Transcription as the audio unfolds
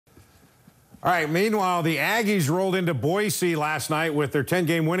All right, meanwhile, the Aggies rolled into Boise last night with their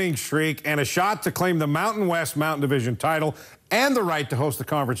 10-game winning streak and a shot to claim the Mountain West Mountain Division title and the right to host the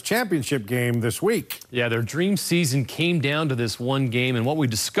conference championship game this week. Yeah, their dream season came down to this one game, and what we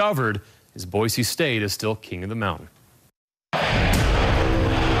discovered is Boise State is still king of the mountain.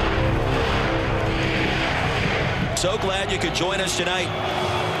 So glad you could join us tonight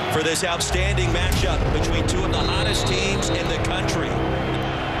for this outstanding matchup between two of the hottest teams in the country.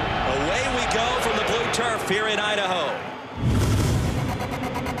 Away we go from the blue turf here in Idaho.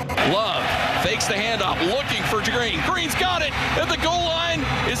 Love fakes the handoff, looking for Green. Green's got it at the goal line.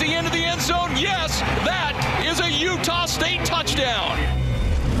 Is he into the end zone? Yes, that is a Utah State touchdown.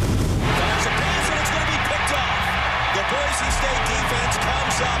 There's a pass and it's going to be picked off. The Boise State defense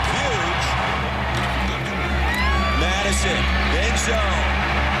comes up huge. Madison, end zone.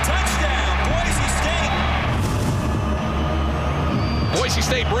 Touchdown, Boise State. Boise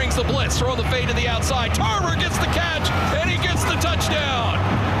State brings the blitz, throwing the fade to the outside. Tarver gets the catch, and he gets the touchdown.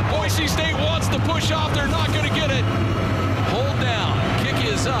 Boise State wants to push off. They're not going to get it. Hold down. Kick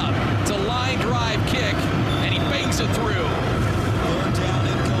is up. It's a line drive kick, and he bangs it through. Third down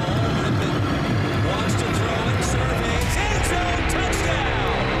and goal. Whitman wants to throw it. Surveys. End zone. Touchdown.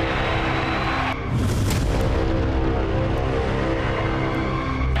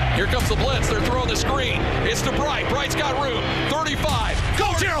 Here comes the blitz. They're throwing the screen. It's to Bright. Bright's got room. 35.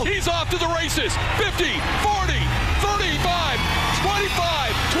 Go, Gerald. He's off to the races. 50, 40, 35,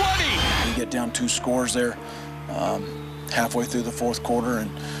 25, 20. We get down 2 scores there halfway through the fourth quarter, and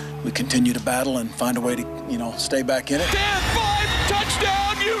we continue to battle and find a way to, stay back in it. Dan 5,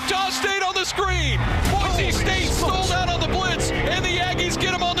 touchdown, Utah State on the screen. Boise State sold out on the blitz, and the Aggies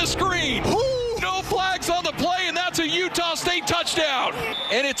get him on the screen. No flags on the play, and that's a Utah State touchdown.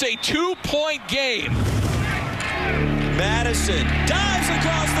 And it's a 2-point game. Madison dives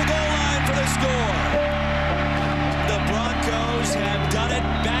across the goal line for the score. The Broncos have done it.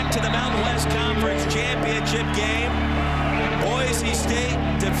 Back to the Mountain West Conference Championship game. Boise State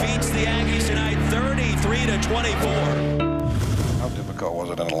defeats the Aggies tonight 33-24. How difficult was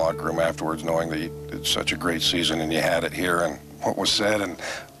it in the locker room afterwards, knowing that you did such a great season and you had it here, and what was said? And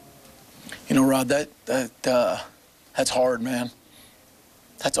Rod, that's hard, man.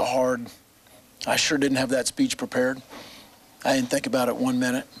 That's a hard. I sure didn't have that speech prepared. I didn't think about it 1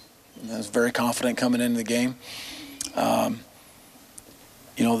 minute. I was very confident coming into the game.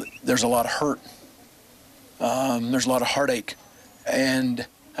 There's a lot of hurt. There's a lot of heartache. And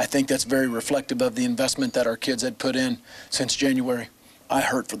I think that's very reflective of the investment that our kids had put in since January. I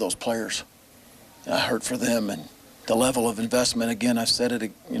hurt for those players. I hurt for them, and the level of investment, again, I've said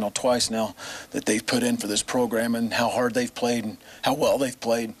it, twice now, that they've put in for this program and how hard they've played and how well they've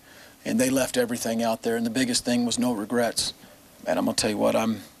played. And they left everything out there, and the biggest thing was no regrets. And I'm going to tell you what,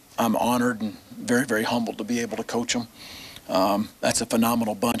 I'm honored and very, very humbled to be able to coach them. That's a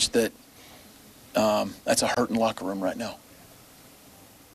phenomenal bunch that's a hurting locker room right now.